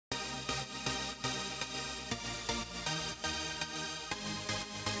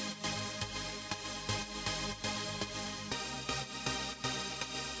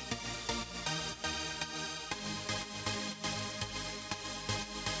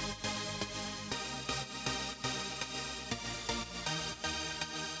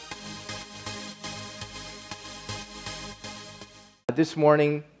This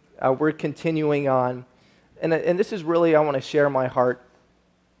morning, we're continuing on, and this is really, I want to share my heart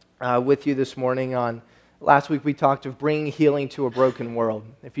with you this morning on, last week we talked of bringing healing to a broken world.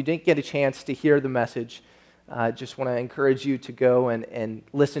 If you didn't get a chance to hear the message, I just want to encourage you to go and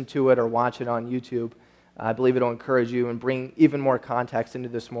listen to it or watch it on YouTube. I believe it'll encourage you and bring even more context into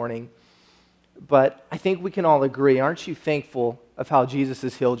this morning. But I think we can all agree, aren't you thankful of how Jesus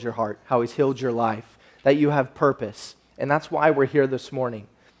has healed your heart, how he's healed your life, that you have purpose? And that's why we're here this morning,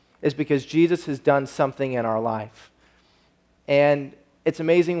 is because Jesus has done something in our life. And it's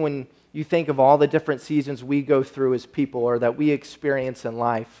amazing when you think of all the different seasons we go through as people or that we experience in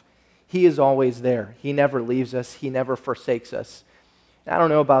life. He is always there. He never leaves us. He never forsakes us. And I don't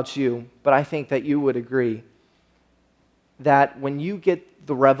know about you, but I think that you would agree that when you get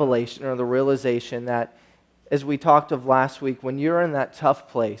the revelation or the realization that, as we talked of last week, when you're in that tough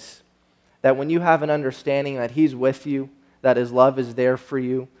place, that when you have an understanding that he's with you, that his love is there for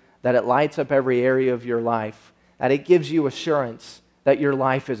you, that it lights up every area of your life, that it gives you assurance that your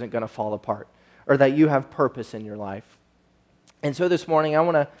life isn't going to fall apart or that you have purpose in your life. And so this morning I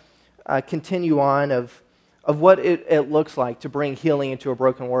want to continue on of what it looks like to bring healing into a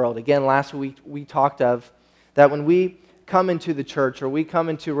broken world. Again, last week we talked of that when we come into the church or we come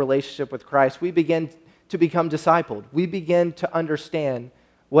into a relationship with Christ, we begin to become discipled. We begin to understand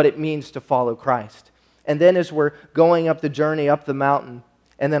what it means to follow Christ. And then as we're going up the journey, up the mountain,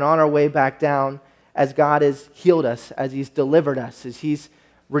 and then on our way back down, as God has healed us, as he's delivered us, as he's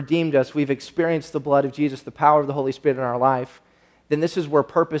redeemed us, we've experienced the blood of Jesus, the power of the Holy Spirit in our life, then this is where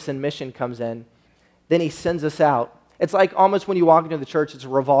purpose and mission comes in. Then he sends us out. It's like almost when you walk into the church, it's a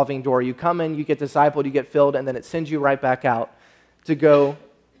revolving door. You come in, you get discipled, you get filled, and then it sends you right back out to go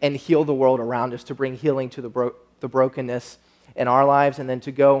and heal the world around us, to bring healing to the brokenness in our lives, and then to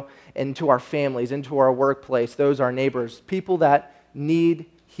go into our families, into our workplace, those our neighbors, people that need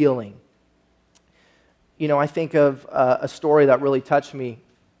healing. You know, I think of a story that really touched me,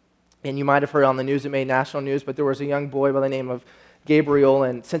 and you might have heard on the news, it made national news, but there was a young boy by the name of Gabriel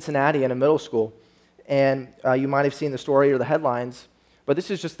in Cincinnati in a middle school, and you might have seen the story or the headlines, but this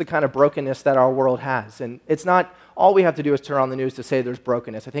is just the kind of brokenness that our world has, and it's not, all we have to do is turn on the news to say there's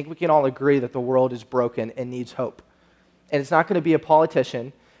brokenness. I think we can all agree that the world is broken and needs hope. And it's not going to be a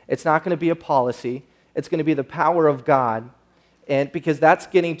politician. It's not going to be a policy. It's going to be the power of God. And because that's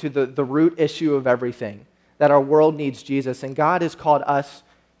getting to the root issue of everything, that our world needs Jesus. And God has called us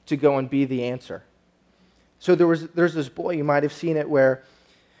to go and be the answer. So there's this boy, you might have seen it, where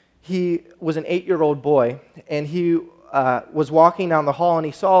he was an 8-year-old boy. And he was walking down the hall and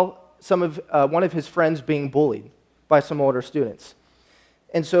he saw one of his friends being bullied by some older students.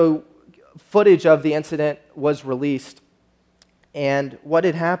 And so footage of the incident was released. And what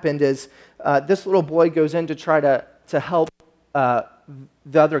had happened is this little boy goes in to try to help the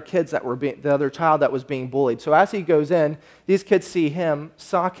other child that was being bullied. So as he goes in, these kids see him,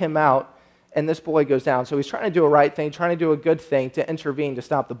 sock him out, and this boy goes down. So he's trying to do a right thing, trying to do a good thing to intervene to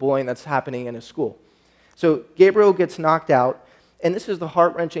stop the bullying that's happening in his school. So Gabriel gets knocked out, and this is the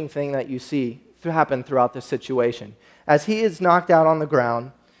heart-wrenching thing that you see happen throughout this situation. As he is knocked out on the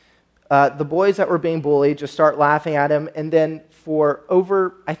ground, the boys that were being bullied just start laughing at him, and then for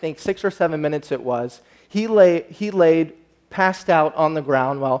over, I think, 6 or 7 minutes it was, he laid passed out on the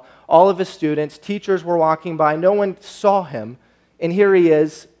ground while all of his students, teachers were walking by. No one saw him, and here he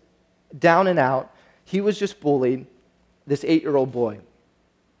is, down and out. He was just bullied, this 8-year-old boy.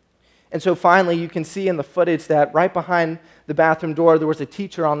 And so finally, you can see in the footage that right behind the bathroom door, there was a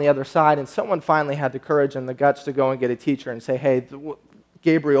teacher on the other side, and someone finally had the courage and the guts to go and get a teacher and say, hey,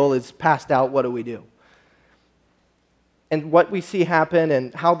 Gabriel is passed out, what do we do? And what we see happen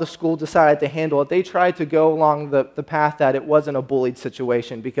and how the school decided to handle it, they tried to go along the path that it wasn't a bullied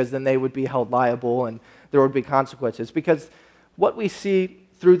situation, because then they would be held liable and there would be consequences. Because what we see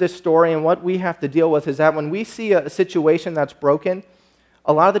through this story and what we have to deal with is that when we see a situation that's broken,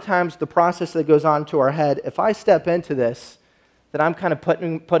 a lot of the times the process that goes on to our head, if I step into this, that I'm kind of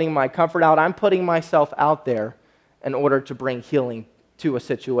putting my comfort out, I'm putting myself out there in order to bring healing to a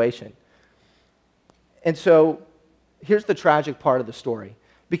situation. And so here's the tragic part of the story.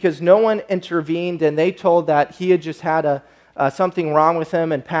 Because no one intervened, and they told that he had just had something wrong with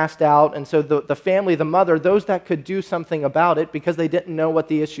him and passed out. And so the family, the mother, those that could do something about it because they didn't know what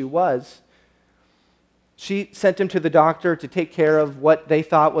the issue was, she sent him to the doctor to take care of what they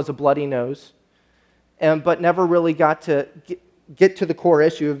thought was a bloody nose, but never really got to get to the core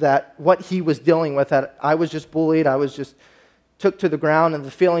issue of that, what he was dealing with, that I was just bullied, I was just took to the ground, and the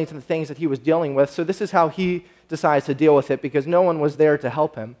feelings and the things that he was dealing with. So this is how he decides to deal with it, because no one was there to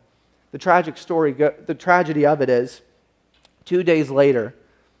help him. The tragedy of it is 2 days later,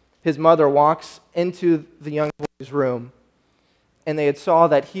 his mother walks into the young boy's room, and they had saw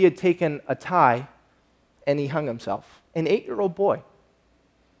that he had taken a tie and he hung himself. An 8-year-old boy,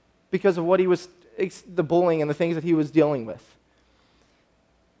 because of what he was, the bullying and the things that he was dealing with.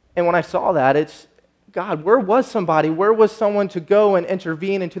 And when I saw that, it's, God, where was somebody? Where was someone to go and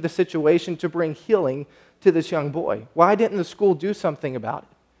intervene into the situation to bring healing to this young boy? Why didn't the school do something about it?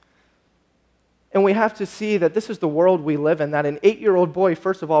 And we have to see that this is the world we live in, that an 8-year-old boy,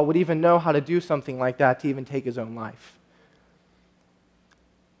 first of all, would even know how to do something like that to even take his own life.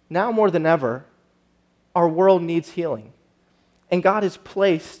 Now more than ever, our world needs healing. And God has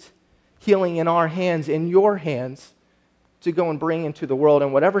placed healing in our hands, in your hands, to go and bring into the world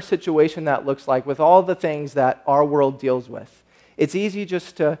in whatever situation that looks like, with all the things that our world deals with. It's easy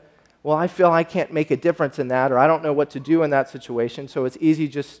just to, well, I feel I can't make a difference in that, or I don't know what to do in that situation, so it's easy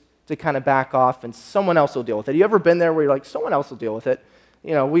just to kind of back off and someone else will deal with it. You ever been there where you're like, someone else will deal with it?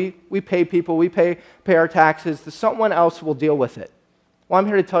 You know, we pay people, we pay our taxes, someone else will deal with it. Well, I'm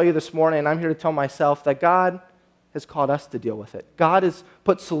here to tell you this morning, and I'm here to tell myself that God has called us to deal with it. God has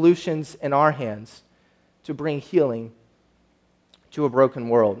put solutions in our hands to bring healing to a broken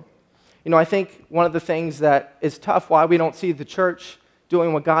world. You know, I think one of the things that is tough, why we don't see the church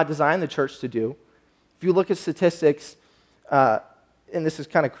doing what God designed the church to do, if you look at statistics, and this is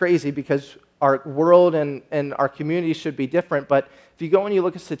kind of crazy because our world and our community should be different, but if you go and you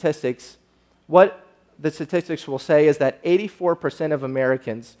look at statistics, what the statistics will say is that 84% of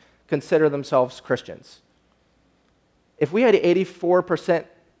Americans consider themselves Christians. If we had 84%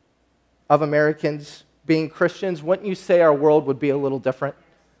 of Americans being Christians, wouldn't you say our world would be a little different?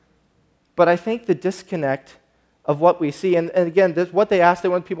 But I think the disconnect of what we see, and again, this, what they asked,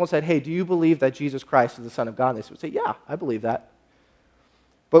 when people said, hey, do you believe that Jesus Christ is the Son of God? And they would say, yeah, I believe that.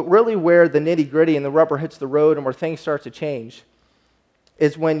 But really where the nitty-gritty and the rubber hits the road and where things start to change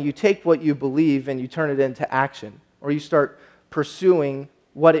is when you take what you believe and you turn it into action, or you start pursuing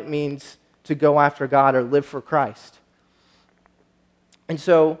what it means to go after God or live for Christ. And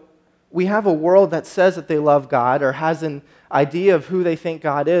so we have a world that says that they love God or has an idea of who they think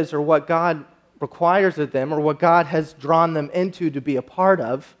God is or what God requires of them or what God has drawn them into to be a part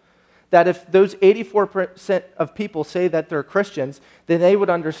of, that if those 84% of people say that they're Christians, then they would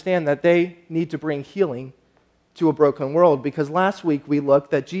understand that they need to bring healing to a broken world. Because last week we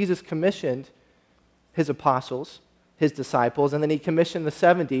looked that Jesus commissioned his apostles, his disciples, and then he commissioned the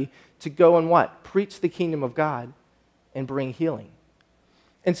 70 to go and what? Preach the kingdom of God and bring healing.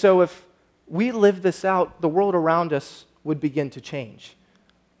 And so if we live this out, the world around us would begin to change.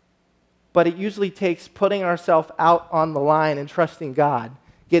 But it usually takes putting ourselves out on the line and trusting God,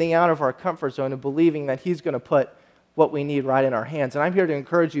 getting out of our comfort zone and believing that he's going to put what we need right in our hands. And I'm here to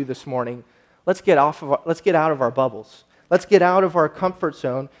encourage you this morning, let's get out of our bubbles. Let's get out of our comfort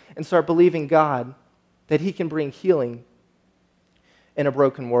zone and start believing God that he can bring healing in a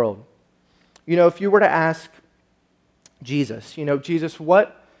broken world. You know, if you were to ask Jesus, Jesus,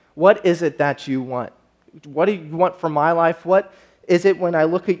 what is it that you want? What do you want from my life? What is it when I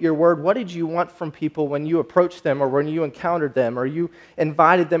look at your word? What did you want from people when you approached them or when you encountered them or you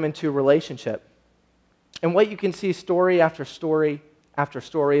invited them into a relationship? And what you can see story after story after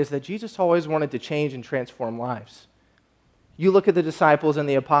story is that Jesus always wanted to change and transform lives. You look at the disciples and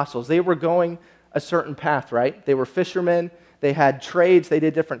the apostles. They were going a certain path, right? They were fishermen. They had trades. They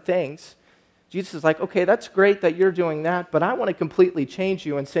did different things. Jesus is like, okay, that's great that you're doing that, but I want to completely change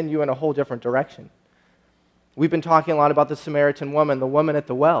you and send you in a whole different direction. We've been talking a lot about the Samaritan woman, the woman at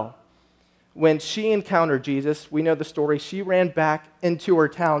the well. When she encountered Jesus, we know the story, she ran back into her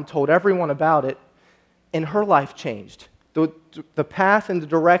town, told everyone about it, and her life changed. The path and the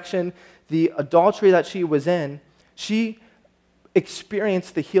direction, the adultery that she was in, she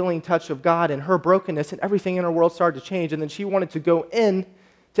experienced the healing touch of God and her brokenness, and everything in her world started to change, and then she wanted to go in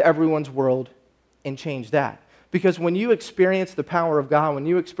to everyone's world and change that. Because when you experience the power of God, when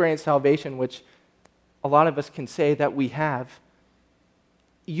you experience salvation, which a lot of us can say that we have,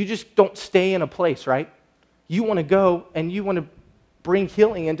 you just don't stay in a place, right? You want to go and you want to bring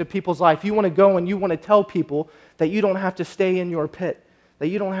healing into people's life. You want to go and you want to tell people that you don't have to stay in your pit, that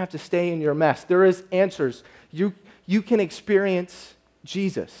you don't have to stay in your mess. There is answers. You can experience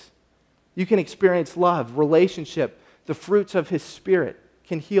Jesus. You can experience love, relationship, the fruits of his Spirit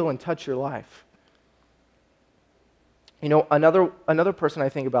can heal and touch your life. You know, another person I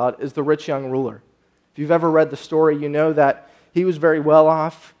think about is the rich young ruler. If you've ever read the story, you know that he was very well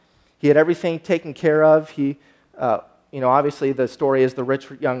off. He had everything taken care of. Obviously the story is the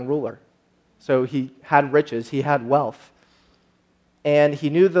rich young ruler. So he had riches, he had wealth. And he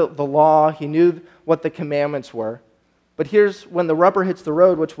knew the law, he knew what the commandments were. But here's when the rubber hits the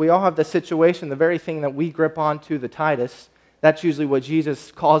road, which we all have the situation, the very thing that we grip onto, the Titus, that's usually what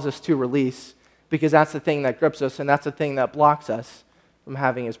Jesus calls us to release, because that's the thing that grips us, and that's the thing that blocks us from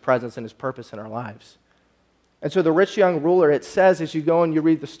having his presence and his purpose in our lives. And so the rich young ruler, it says as you go and you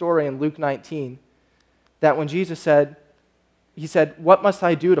read the story in Luke 19, that when Jesus said, he said, what must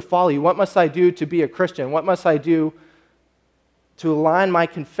I do to follow you? What must I do to be a Christian? What must I do to align my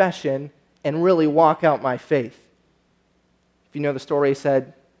confession and really walk out my faith? If you know the story,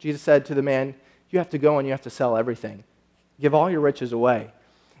 Jesus said to the man, you have to go and you have to sell everything. Give all your riches away.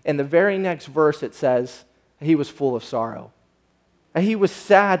 In the very next verse, it says he was full of sorrow. And he was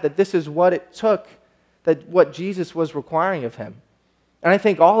sad that this is what it took, that what Jesus was requiring of him. And I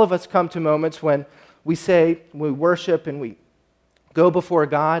think all of us come to moments when we say, we worship and we go before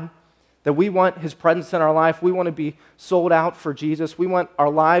God, that we want his presence in our life. We want to be sold out for Jesus. We want our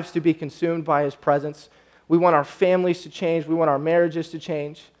lives to be consumed by his presence. We want our families to change. We want our marriages to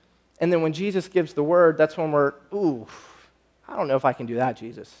change. And then when Jesus gives the word, that's when we're, ooh, I don't know if I can do that,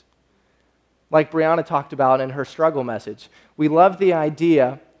 Jesus. Like Brianna talked about in her struggle message. We love the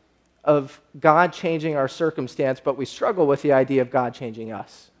idea of God changing our circumstance, but we struggle with the idea of God changing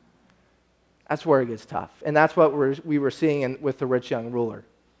us. That's where it gets tough. And that's what we were seeing with the rich young ruler.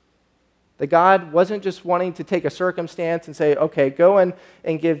 That God wasn't just wanting to take a circumstance and say, okay, go and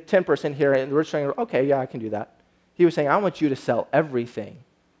give 10% here. And the rich young ruler, okay, yeah, I can do that. He was saying, I want you to sell everything.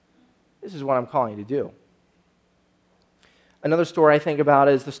 This is what I'm calling you to do. Another story I think about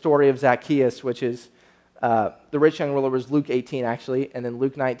is the story of Zacchaeus, which is the rich young ruler was Luke 18, actually, and then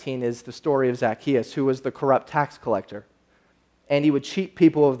Luke 19 is the story of Zacchaeus, who was the corrupt tax collector. And he would cheat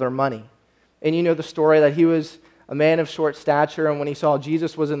people of their money. And you know the story that he was a man of short stature, and when he saw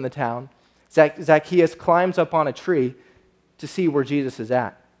Jesus was in the town, Zacchaeus climbs up on a tree to see where Jesus is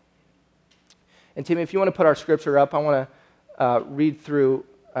at. And Timmy, if you want to put our scripture up, I want to read through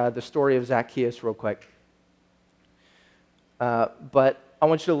the story of Zacchaeus real quick. But I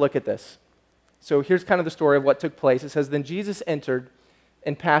want you to look at this. So here's kind of the story of what took place. It says, then Jesus entered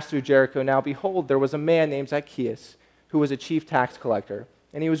and passed through Jericho. Now behold, there was a man named Zacchaeus who was a chief tax collector,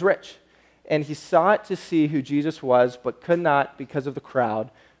 and he was rich. And he sought to see who Jesus was, but could not because of the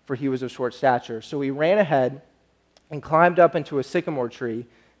crowd, for he was of short stature. So he ran ahead and climbed up into a sycamore tree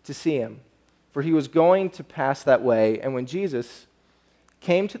to see him, for he was going to pass that way. And when Jesus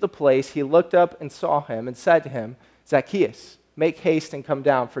came to the place, he looked up and saw him and said to him, Zacchaeus, make haste and come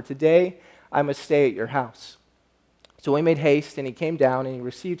down, for today I must stay at your house. So he made haste, and he came down, and he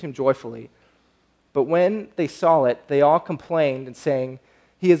received him joyfully. But when they saw it, they all complained, and saying,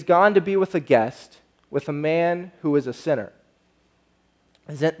 he has gone to be with a guest, with a man who is a sinner.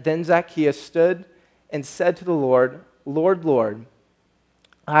 Then Zacchaeus stood and said to the Lord, Lord, Lord,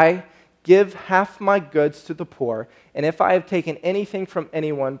 I give half my goods to the poor, and if I have taken anything from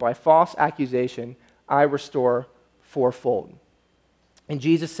anyone by false accusation, I restore fourfold. And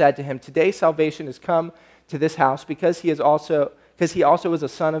Jesus said to him, today salvation has come to this house, because he also is a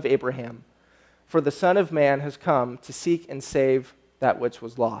son of Abraham. For the Son of Man has come to seek and save that which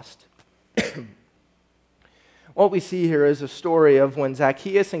was lost. What we see here is a story of when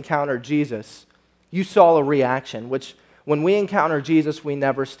Zacchaeus encountered Jesus, you saw a reaction, which when we encounter Jesus, we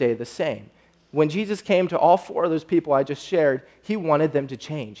never stay the same. When Jesus came to all four of those people I just shared, he wanted them to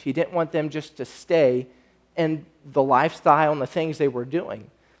change. He didn't want them just to stay in the lifestyle and the things they were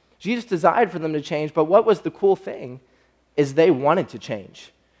doing. Jesus desired for them to change, but what was the cool thing is they wanted to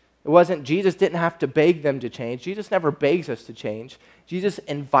change. It wasn't, Jesus didn't have to beg them to change. Jesus never begs us to change. Jesus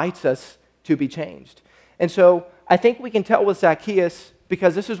invites us to be changed. And so I think we can tell with Zacchaeus,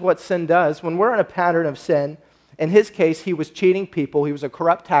 because this is what sin does. When we're in a pattern of sin, in his case, he was cheating people. He was a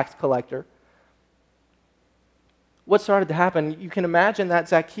corrupt tax collector. What started to happen? You can imagine that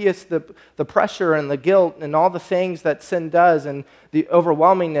Zacchaeus, the pressure and the guilt and all the things that sin does and the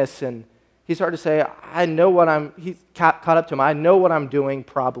overwhelmingness, and he started to say, he's caught up to him, I know what I'm doing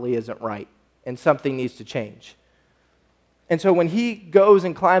probably isn't right, and something needs to change. And so when he goes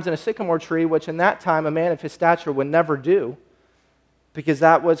and climbs in a sycamore tree, which in that time a man of his stature would never do, because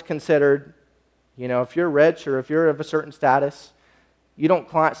that was considered, if you're rich or if you're of a certain status, you don't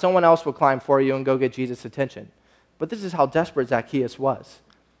climb, someone else will climb for you and go get Jesus' attention. But this is how desperate Zacchaeus was.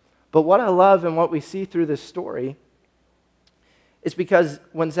 But what I love and what we see through this story is because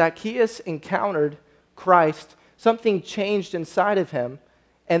when Zacchaeus encountered Christ, something changed inside of him,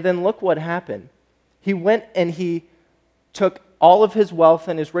 and then look what happened. He went and he took all of his wealth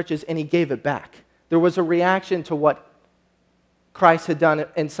and his riches and he gave it back. There was a reaction to what Christ had done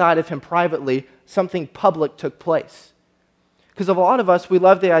inside of him privately. Something public took place. Because a lot of us, we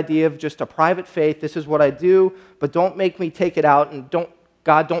love the idea of just a private faith. This is what I do, but don't make me take it out, and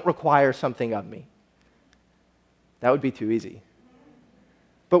God, don't require something of me. That would be too easy.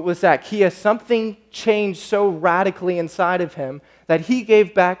 But with Zacchaeus, something changed so radically inside of him that he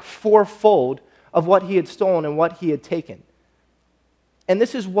gave back fourfold of what he had stolen and what he had taken. And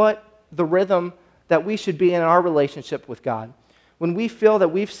this is what the rhythm that we should be in our relationship with God. When we feel that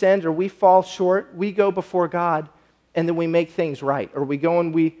we've sinned or we fall short, we go before God and then we make things right. Or we go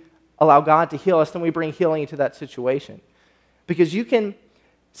and we allow God to heal us, then we bring healing into that situation. Because you can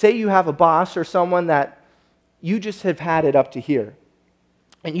say you have a boss or someone that you just have had it up to here.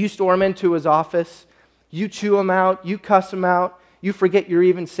 And you storm into his office, you chew him out, you cuss him out, you forget you're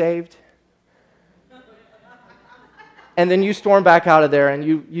even saved. And then you storm back out of there and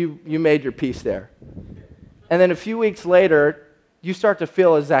you made your peace there. And then a few weeks later, you start to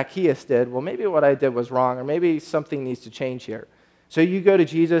feel as Zacchaeus did, well, maybe what I did was wrong, or maybe something needs to change here. So you go to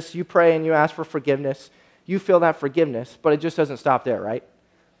Jesus, you pray, and you ask for forgiveness. You feel that forgiveness, but it just doesn't stop there, right?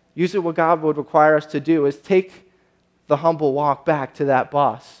 Usually what God would require us to do is take the humble walk back to that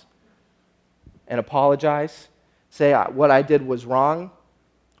boss and apologize. Say, what I did was wrong.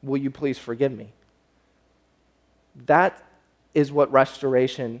 Will you please forgive me? That is what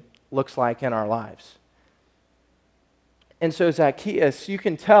restoration looks like in our lives. And so Zacchaeus, you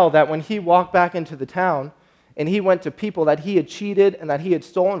can tell that when he walked back into the town and he went to people that he had cheated and that he had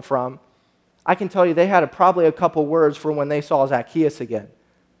stolen from, I can tell you they had probably a couple words for when they saw Zacchaeus again.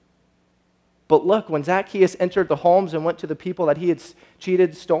 But look, when Zacchaeus entered the homes and went to the people that he had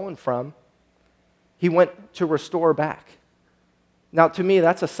cheated, stolen from, he went to restore back. Now, to me,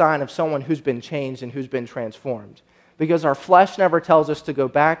 that's a sign of someone who's been changed and who's been transformed. Because our flesh never tells us to go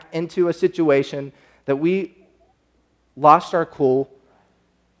back into a situation that we lost our cool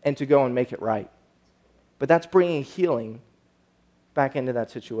and to go and make it right. But that's bringing healing back into that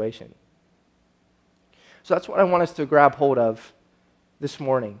situation. So that's what I want us to grab hold of this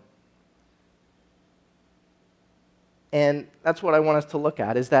morning. And that's what I want us to look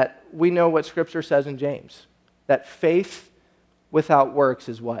at, is that we know what Scripture says in James, that faith without works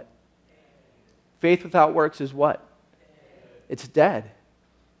is what? Faith without works is what? It's dead.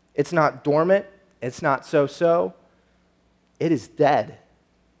 It's not dormant. It's not so-so. It is dead.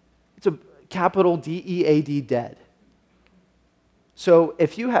 It's a capital D-E-A-D, dead. So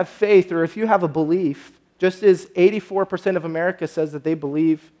if you have faith or if you have a belief, just as 84% of America says that they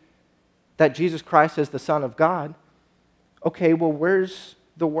believe that Jesus Christ is the Son of God, okay, well, where's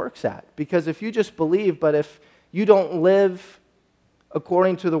the works at? Because if you just believe, but if you don't live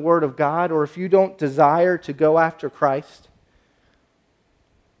according to the Word of God, or if you don't desire to go after Christ,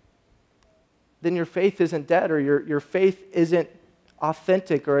 then your faith isn't dead, or your faith isn't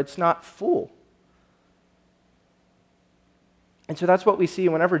authentic, or it's not full. And so that's what we see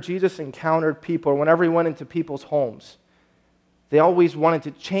whenever Jesus encountered people, or whenever he went into people's homes. They always wanted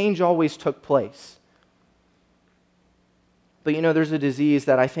to, change always took place. But you know, there's a disease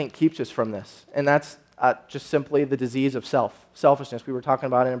that I think keeps us from this, and that's just simply the disease of selfishness. We were talking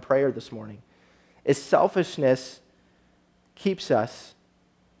about it in prayer this morning. Selfishness keeps us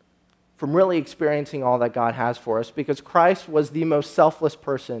from really experiencing all that God has for us, because Christ was the most selfless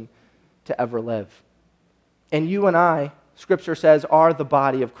person to ever live. And you and I, Scripture says, are the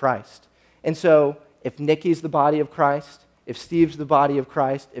body of Christ. And so if Nikki's the body of Christ, if Steve's the body of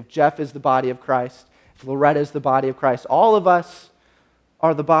Christ, if Jeff is the body of Christ, if Loretta's the body of Christ, all of us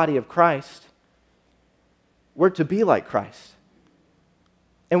are the body of Christ. We're to be like Christ.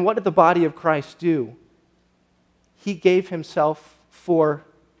 And what did the body of Christ do? He gave himself for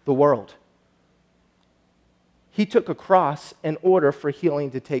the world. He took a cross in order for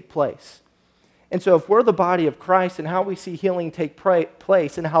healing to take place. And so if we're the body of Christ and how we see healing take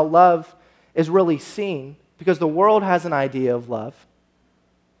place and how love is really seen, because the world has an idea of love,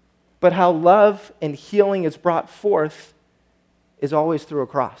 but how love and healing is brought forth is always through a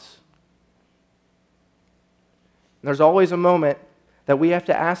cross. And there's always a moment that we have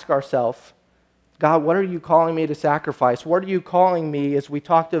to ask ourselves, God, what are you calling me to sacrifice? What are you calling me, as we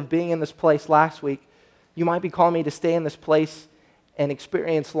talked of being in this place last week, you might be calling me to stay in this place and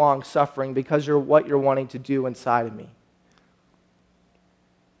experience long suffering because you're what you're wanting to do inside of me.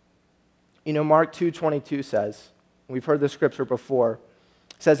 You know, Mark 2:22 says, we've heard this scripture before,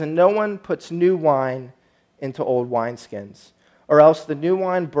 it says, and no one puts new wine into old wineskins, or else the new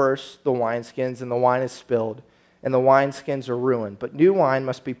wine bursts the wineskins and the wine is spilled, and the wineskins are ruined. But new wine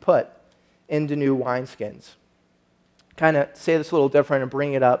must be put into new wineskins. Kind of say this a little different and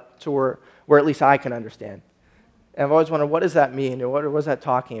bring it up to where at least I can understand. And I've always wondered, what does that mean? Or what is that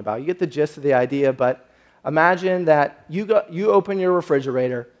talking about? You get the gist of the idea, but Imagine that you open your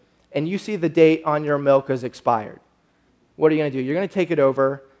refrigerator and you see the date on your milk is expired. What are you going to do? You're going to take it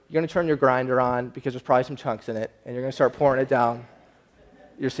over, you're going to turn your grinder on because there's probably some chunks in it, and you're going to start pouring it down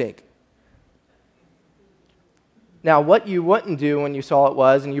your sink. Now, what you wouldn't do when you saw it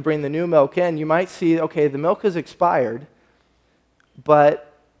was, and you bring the new milk in, you might see, okay, the milk is expired,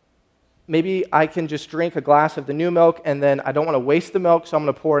 but maybe I can just drink a glass of the new milk, and then I don't want to waste the milk, so I'm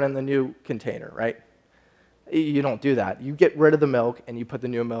going to pour it in the new container, right? You don't do that. You get rid of the milk, and you put the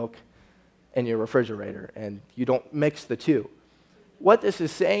new milk in your refrigerator, and you don't mix the two. What this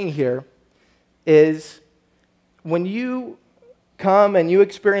is saying here is when you come and you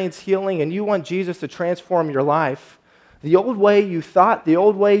experience healing and you want Jesus to transform your life, the old way you thought, the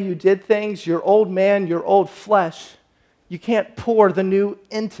old way you did things, your old man, your old flesh, you can't pour the new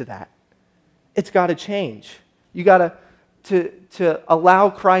into that. It's got to change. You got to allow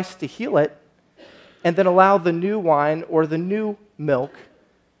Christ to heal it, and then allow the new wine or the new milk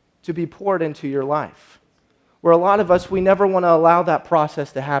to be poured into your life. Where a lot of us, we never want to allow that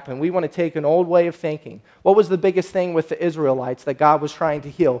process to happen. We want to take an old way of thinking. What was the biggest thing with the Israelites that God was trying to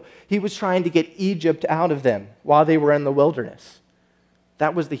heal? He was trying to get Egypt out of them while they were in the wilderness.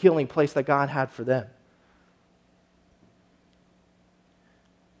 That was the healing place that God had for them.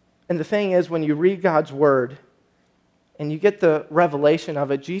 And the thing is, when you read God's word and you get the revelation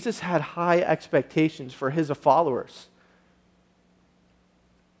of it, Jesus had high expectations for his followers.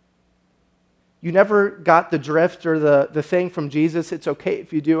 You never got the drift or the thing from Jesus. It's okay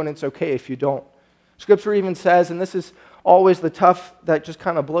if you do and it's okay if you don't. Scripture even says, and this is always the tough that just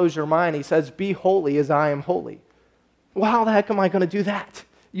kind of blows your mind, he says, be holy as I am holy. Well, how the heck am I going to do that?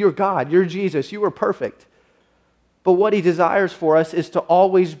 You're God, you're Jesus, you are perfect. But what he desires for us is to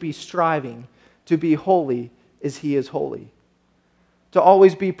always be striving to be holy as he is holy. To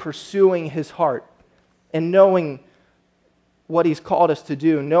always be pursuing his heart and knowing what he's called us to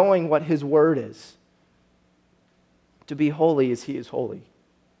do, knowing what his word is. To be holy as he is holy.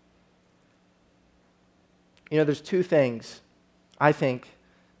 You know, there's two things, I think,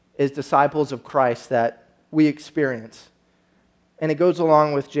 as disciples of Christ that we experience. And it goes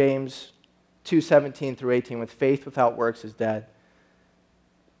along with James 2:17 through 18, with faith without works is dead.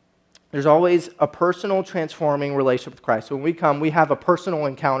 There's always a personal transforming relationship with Christ. So when we come, we have a personal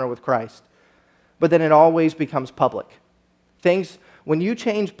encounter with Christ. But then it always becomes public. Things, when you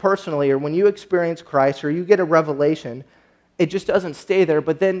change personally or when you experience Christ or you get a revelation, it just doesn't stay there,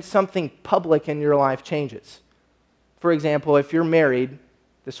 but then something public in your life changes. For example, if you're married,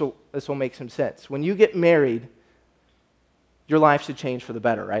 this will make some sense. When you get married, your life should change for the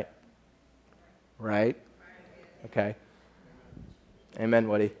better, right? Right? Okay. Amen,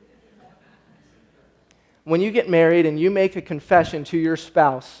 Woody. When you get married and you make a confession to your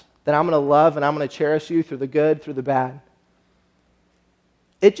spouse that I'm going to love and I'm going to cherish you through the good, through the bad,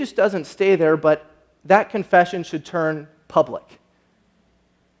 it just doesn't stay there, but that confession should turn public.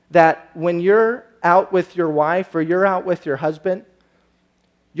 That when you're out with your wife or you're out with your husband,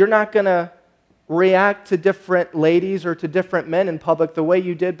 you're not going to react to different ladies or to different men in public the way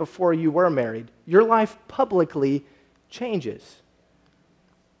you did before you were married. Your life publicly changes.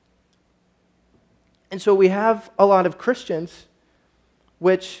 And so we have a lot of Christians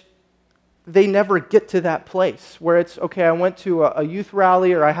which they never get to that place where it's, okay, I went to a youth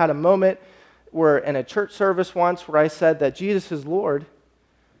rally or I had a moment where in a church service once where I said that Jesus is Lord,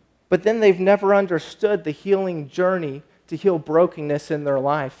 but then they've never understood the healing journey to heal brokenness in their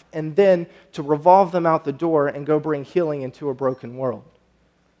life and then to revolve them out the door and go bring healing into a broken world.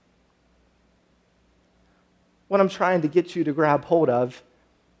 What I'm trying to get you to grab hold of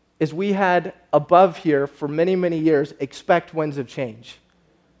is we had above here for many, many years, expect winds of change.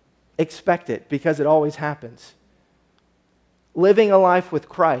 Expect it, because it always happens. Living a life with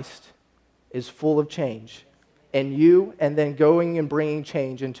Christ is full of change in you and then going and bringing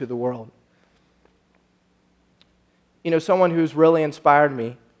change into the world. You know, someone who's really inspired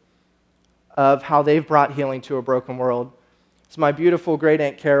me of how they've brought healing to a broken world is my beautiful great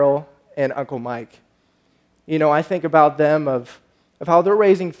Aunt Carol and Uncle Mike. You know, I think about them of how they're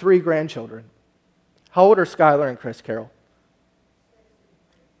raising 3 grandchildren. How old are Skylar and Chris, Carol?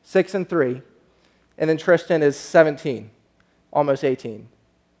 6 and 3. And then Tristan is 17, almost 18.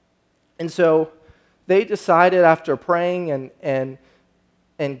 And so they decided after praying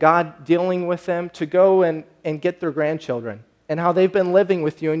and God dealing with them to go and get their grandchildren and how they've been living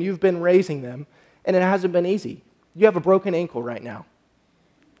with you and you've been raising them, and it hasn't been easy. You have a broken ankle right now.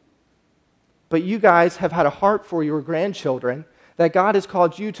 But you guys have had a heart for your grandchildren that God has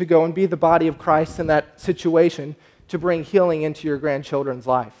called you to go and be the body of Christ in that situation to bring healing into your grandchildren's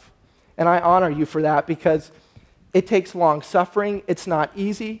life. And I honor you for that because it takes long suffering. It's not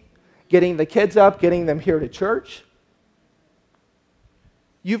easy getting the kids up, getting them here to church.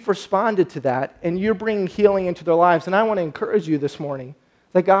 You've responded to that, and you're bringing healing into their lives. And I want to encourage you this morning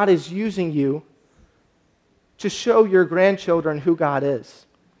that God is using you to show your grandchildren who God is.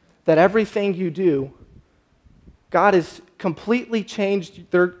 That everything you do, God has completely changed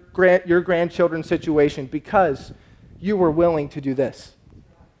your grandchildren's situation because you were willing to do this.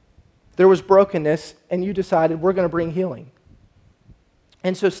 There was brokenness, and you decided we're going to bring healing.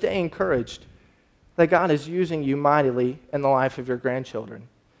 And so stay encouraged that God is using you mightily in the life of your grandchildren.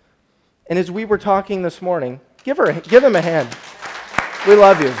 And as we were talking this morning, give him a hand. We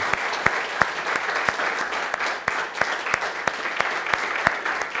love you.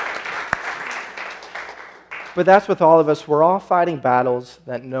 But that's with all of us. We're all fighting battles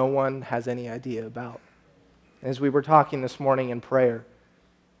that no one has any idea about. As we were talking this morning in prayer,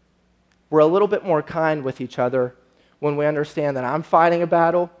 we're a little bit more kind with each other when we understand that I'm fighting a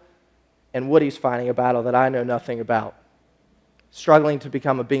battle and Woody's fighting a battle that I know nothing about. Struggling to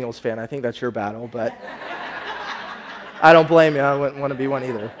become a Bengals fan. I think that's your battle, but I don't blame you. I wouldn't want to be one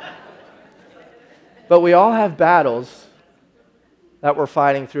either. But we all have battles that we're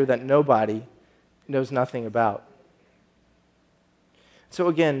fighting through that nobody knows nothing about. So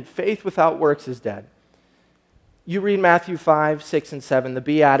again, faith without works is dead. You read Matthew 5, 6, and 7, the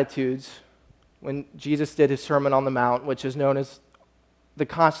Beatitudes, when Jesus did his Sermon on the Mount, which is known as the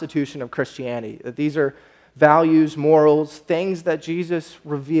constitution of Christianity. That these are values, morals, things that Jesus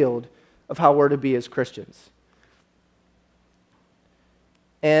revealed of how we're to be as Christians.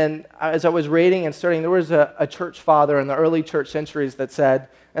 And as I was reading and studying, there was a church father in the early church centuries that said,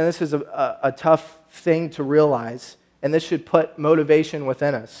 and this is a tough thing to realize, and this should put motivation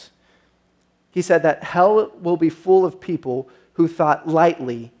within us. He said that hell will be full of people who thought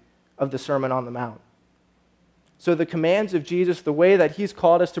lightly of the Sermon on the Mount. So the commands of Jesus, the way that he's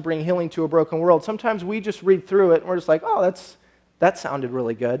called us to bring healing to a broken world, sometimes we just read through it and we're just like, oh, that sounded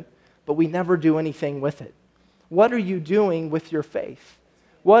really good, but we never do anything with it. What are you doing with your faith?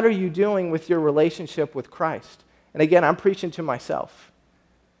 What are you doing with your relationship with Christ? And again, I'm preaching to myself.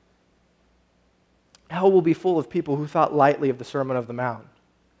 Hell will be full of people who thought lightly of the Sermon on the Mount.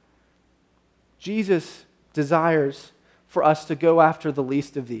 Jesus desires for us to go after the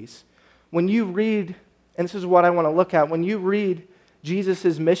least of these. When you read, and this is what I want to look at, when you read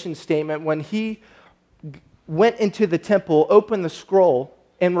Jesus' mission statement, when he went into the temple, opened the scroll,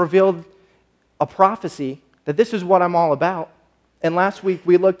 and revealed a prophecy that this is what I'm all about. And last week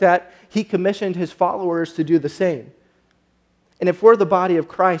we looked at, he commissioned his followers to do the same. And if we're the body of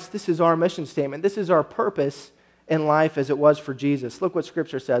Christ, this is our mission statement. This is our purpose in life as it was for Jesus. Look what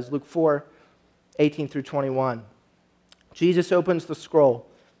Scripture says, Luke 4, 18 through 21. Jesus opens the scroll,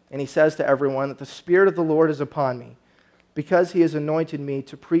 and he says to everyone that the Spirit of the Lord is upon me, because he has anointed me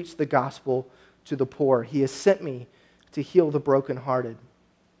to preach the gospel to the poor. He has sent me to heal the brokenhearted,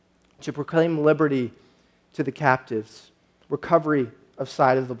 to proclaim liberty to the captives, recovery of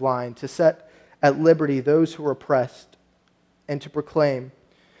sight of the blind, to set at liberty those who are oppressed, and to proclaim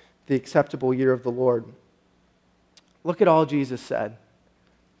the acceptable year of the Lord. Look at all Jesus said.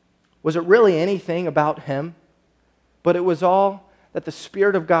 Was it really anything about him? But it was all that the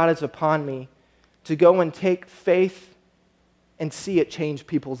Spirit of God is upon me to go and take faith and see it change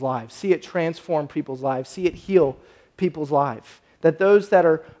people's lives, see it transform people's lives, see it heal people's lives. That those that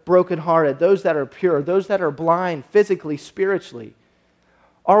are brokenhearted, those that are pure, those that are blind physically, spiritually,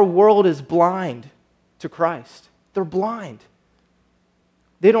 our world is blind to Christ. They're blind.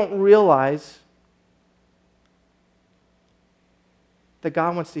 They don't realize that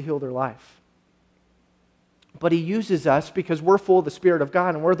God wants to heal their life. But he uses us because we're full of the Spirit of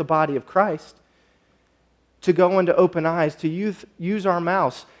God and we're the body of Christ to go into open eyes, to use our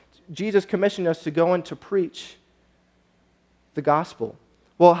mouths. Jesus commissioned us to go and to preach the gospel.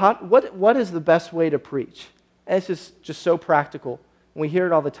 Well, what is the best way to preach? And it's just so practical. We hear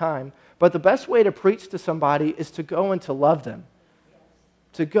it all the time. But the best way to preach to somebody is to go and to love them.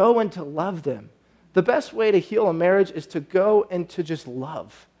 To go and to love them. The best way to heal a marriage is to go and to just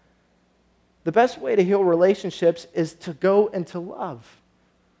love. The best way to heal relationships is to go and to love.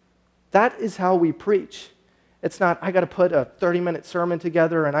 That is how we preach. It's not, I got to put a 30-minute sermon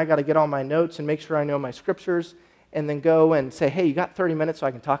together and I got to get all my notes and make sure I know my scriptures and then go and say, hey, you got 30 minutes so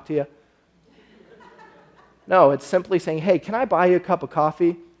I can talk to you? No, it's simply saying, hey, can I buy you a cup of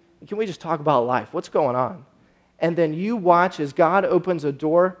coffee? Can we just talk about life? What's going on? And then you watch as God opens a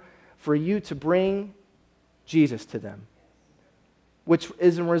door for you to bring Jesus to them, which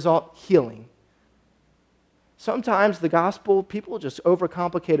is in result healing. Sometimes the gospel, people just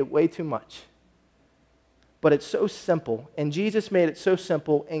overcomplicate it way too much. But it's so simple, and Jesus made it so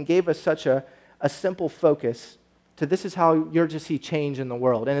simple and gave us such a simple focus to this is how you're to see change in the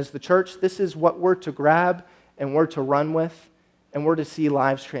world. And as the church, this is what we're to grab and we're to run with, and we're to see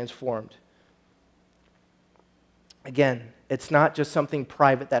lives transformed. Again, it's not just something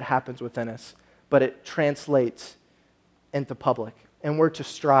private that happens within us, but it translates into public. And we're to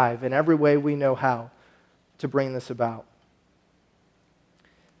strive in every way we know how to bring this about.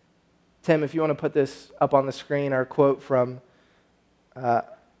 Tim, if you want to put this up on the screen, our quote from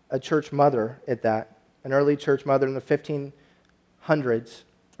a church mother at that, an early church mother in the 1500s,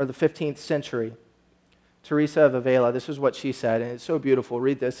 or the 15th century, Teresa of Avila. This is what she said, and it's so beautiful.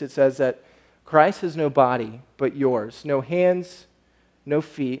 Read this. It says that Christ has no body but yours, no hands, no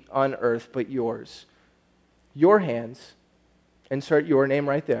feet on earth but yours. Your hands, insert your name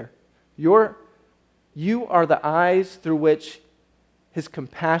right there. You are the eyes through which his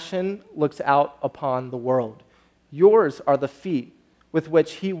compassion looks out upon the world. Yours are the feet with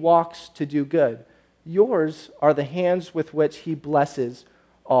which he walks to do good. Yours are the hands with which he blesses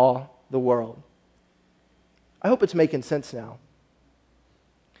all the world. I hope it's making sense now.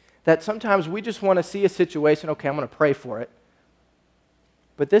 That sometimes we just want to see a situation, okay, I'm going to pray for it.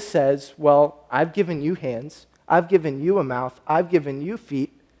 But this says, well, I've given you hands, I've given you a mouth, I've given you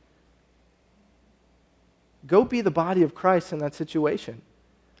feet. Go be the body of Christ in that situation.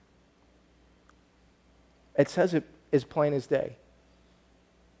 It says it as plain as day.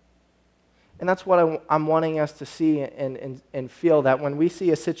 And that's what I'm wanting us to see and feel, that when we see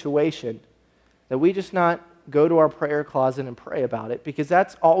a situation, that we just not go to our prayer closet and pray about it, because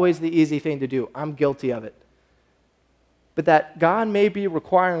that's always the easy thing to do. I'm guilty of it. But that God may be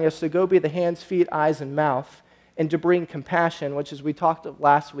requiring us to go be the hands, feet, eyes, and mouth, and to bring compassion, which, as we talked of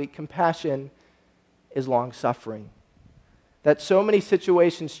last week, compassion is long-suffering. That so many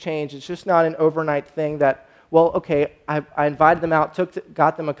situations change. It's just not an overnight thing that, well, okay, I invited them out,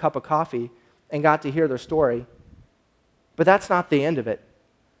 got them a cup of coffee, and got to hear their story. But that's not the end of it.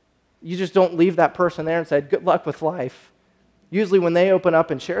 You just don't leave that person there and say, good luck with life. Usually when they open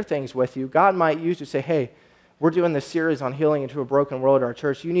up and share things with you, God might use you to say, hey, we're doing this series on healing into a broken world at our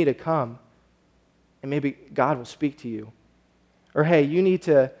church. You need to come, and maybe God will speak to you. Or, hey, you need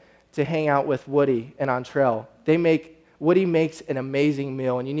to hang out with Woody and Entrell. Woody makes an amazing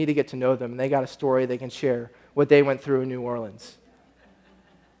meal, and you need to get to know them, and they got a story they can share, what they went through in New Orleans.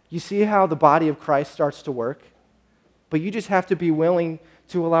 You see how the body of Christ starts to work? But you just have to be willing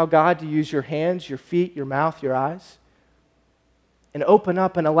to allow God to use your hands, your feet, your mouth, your eyes, and open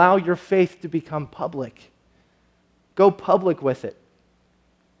up and allow your faith to become public. Go public with it.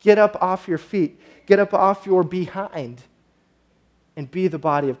 Get up off your feet. Get up off your behind and be the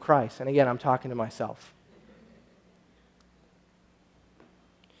body of Christ. And again, I'm talking to myself.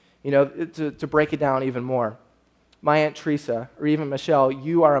 You know, to break it down even more, my Aunt Teresa, or even Michelle,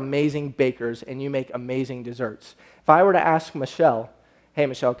 you are amazing bakers and you make amazing desserts. If I were to ask Michelle, hey,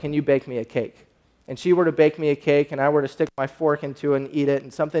 Michelle, can you bake me a cake? And she were to bake me a cake and I were to stick my fork into it and eat it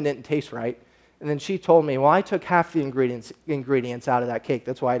and something didn't taste right, and then she told me, well, I took half the ingredients out of that cake.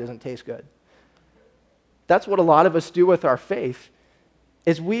 That's why it doesn't taste good. That's what a lot of us do with our faith,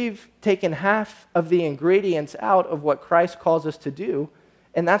 is we've taken half of the ingredients out of what Christ calls us to do,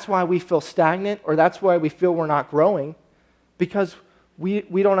 and that's why we feel stagnant, or that's why we feel we're not growing, because we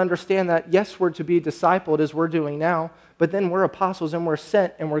don't understand that, yes, we're to be discipled as we're doing now, but then we're apostles and we're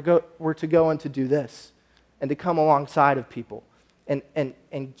sent and we're to go and to do this and to come alongside of people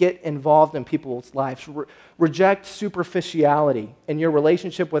and get involved in people's lives. Reject superficiality in your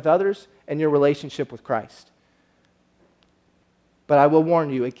relationship with others and your relationship with Christ. But I will warn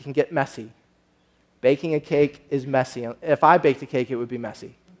you, it can get messy. Baking a cake is messy. If I baked a cake, it would be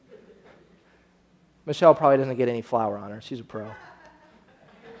messy. Michelle probably doesn't get any flour on her. She's a pro.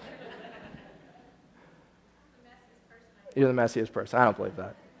 You're the messiest person. I don't believe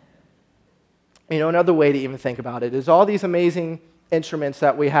that. You know, another way to even think about it is all these amazing instruments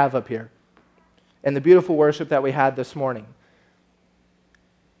that we have up here and the beautiful worship that we had this morning.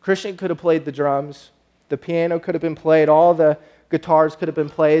 Christian could have played the drums. The piano could have been played. All the guitars could have been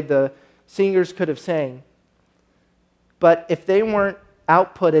played. The singers could have sang. But if they weren't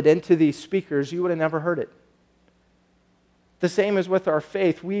outputted into these speakers, you would have never heard it. The same as with our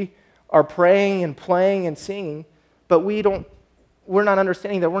faith. We are praying and playing and singing, but we're not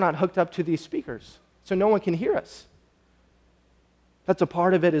understanding that we're not hooked up to these speakers, so no one can hear us. That's a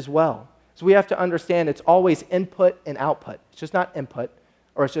part of it as well. So we have to understand it's always input and output. It's just not input,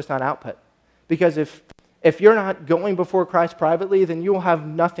 or it's just not output. Because if you're not going before Christ privately, then you will have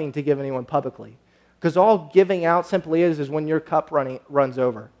nothing to give anyone publicly. Because all giving out simply is when your cup runs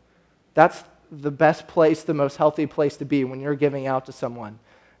over. That's the best place, the most healthy place to be, when you're giving out to someone.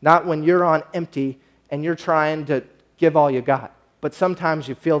 Not when you're on empty and you're trying to give all you got. But sometimes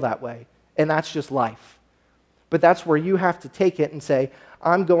you feel that way, and that's just life. But that's where you have to take it and say,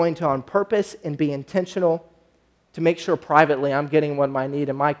 I'm going to, on purpose and be intentional, to make sure privately I'm getting what I need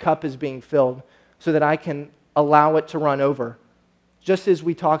and my cup is being filled so that I can allow it to run over. Just as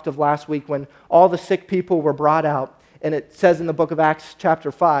we talked of last week when all the sick people were brought out, and it says in the book of Acts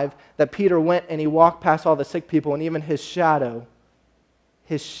chapter 5 that Peter went and he walked past all the sick people, and even his shadow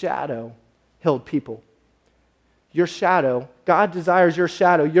healed people. Your shadow, God desires your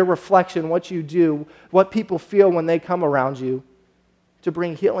shadow, your reflection, what you do, what people feel when they come around you, to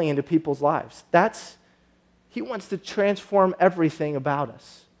bring healing into people's lives. He wants to transform everything about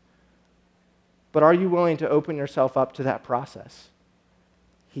us. But are you willing to open yourself up to that process?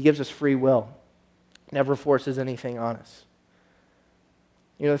 He gives us free will, never forces anything on us.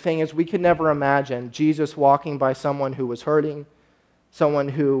 You know, the thing is, we could never imagine Jesus walking by someone who was hurting, someone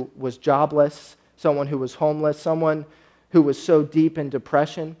who was jobless, someone who was homeless, someone who was so deep in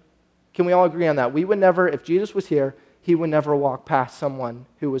depression. Can we all agree on that? We would never, if Jesus was here, he would never walk past someone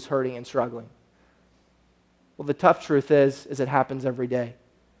who was hurting and struggling. Well, the tough truth is it happens every day.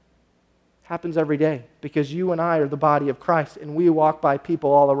 Happens every day, because you and I are the body of Christ, and we walk by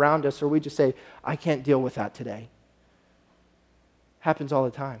people all around us, or we just say, I can't deal with that today. Happens all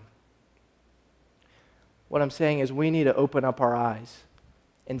the time. What I'm saying is we need to open up our eyes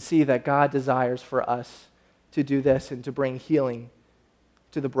and see that God desires for us to do this and to bring healing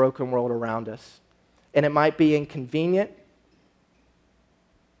to the broken world around us. And it might be inconvenient.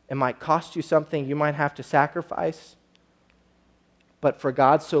 It might cost you something. You might have to sacrifice. But for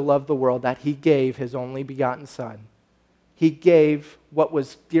God so loved the world that he gave his only begotten Son. He gave what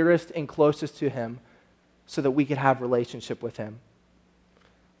was dearest and closest to him so that we could have relationship with him.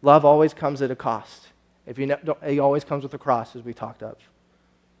 Love always comes at a cost. It always comes with a cross, as we talked of.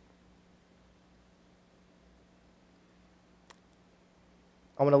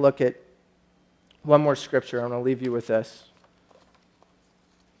 I want to look at one more scripture. I'm going to leave you with this.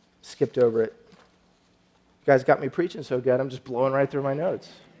 Skipped over it. You guys got me preaching so good, I'm just blowing right through my notes.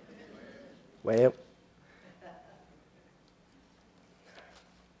 Way up.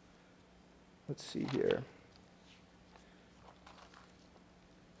 Let's see here.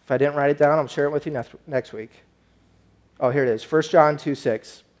 If I didn't write it down, I'll share it with you next week. Oh, here it is. 1 John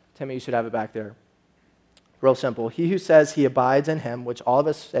 2:6. Timmy, you should have it back there. Real simple. He who says he abides in him, which all of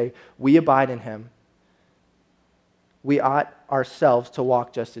us say, we abide in him, we ought ourselves to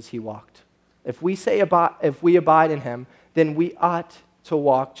walk just as he walked. If we abide in him, then we ought to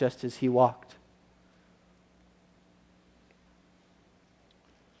walk just as he walked.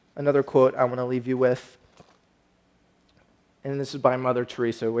 Another quote I want to leave you with, and this is by Mother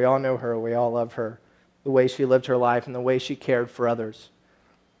Teresa. We all know her. We all love her. The way she lived her life and the way she cared for others.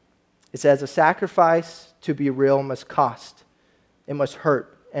 It says, a sacrifice to be real must cost. It must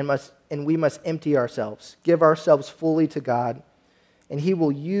hurt, and we must empty ourselves, give ourselves fully to God, and he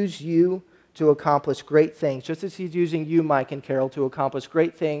will use you to accomplish great things, just as he's using you, Mike and Carol, to accomplish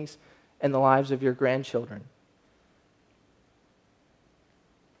great things in the lives of your grandchildren.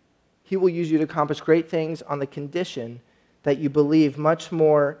 He will use you to accomplish great things on the condition that you believe much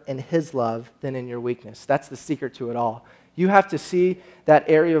more in his love than in your weakness. That's the secret to it all. You have to see that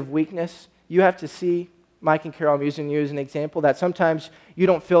area of weakness. You have to see, Mike and Carol, I'm using you as an example, that sometimes you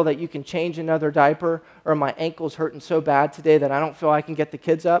don't feel that you can change another diaper, or my ankle's hurting so bad today that I don't feel I can get the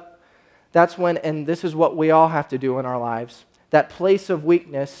kids up. That's when, and this is what we all have to do in our lives, that place of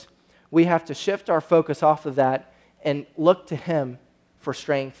weakness, we have to shift our focus off of that and look to him for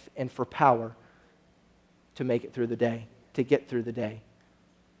strength and for power to make it through the day, to get through the day.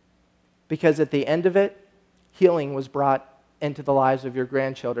 Because at the end of it, healing was brought into the lives of your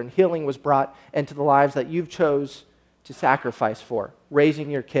grandchildren. Healing was brought into the lives that you've chose to sacrifice for,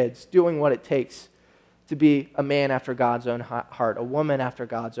 raising your kids, doing what it takes to be a man after God's own heart, a woman after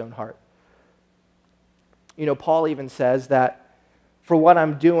God's own heart. You know, Paul even says that for what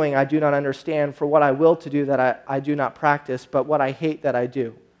I'm doing, I do not understand. For what I will to do, that I do not practice, but what I hate, that I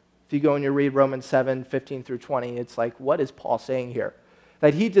do. If you go and you read Romans 7:15 through 20, it's like, what is Paul saying here?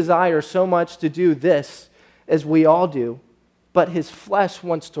 That he desires so much to do this, as we all do, but his flesh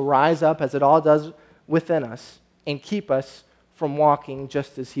wants to rise up, as it all does within us, and keep us from walking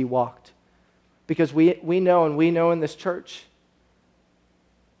just as he walked. Because we know in this church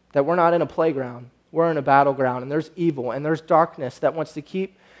that we're not in a playground. We're in a battleground, and there's evil, and there's darkness that wants to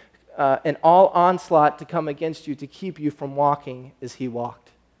keep an all onslaught to come against you to keep you from walking as he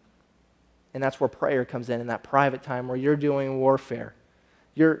walked. And that's where prayer comes in that private time where you're doing warfare.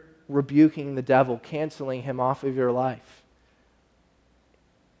 You're rebuking the devil, canceling him off of your life.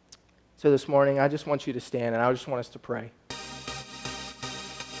 So this morning, I just want you to stand, and I just want us to pray.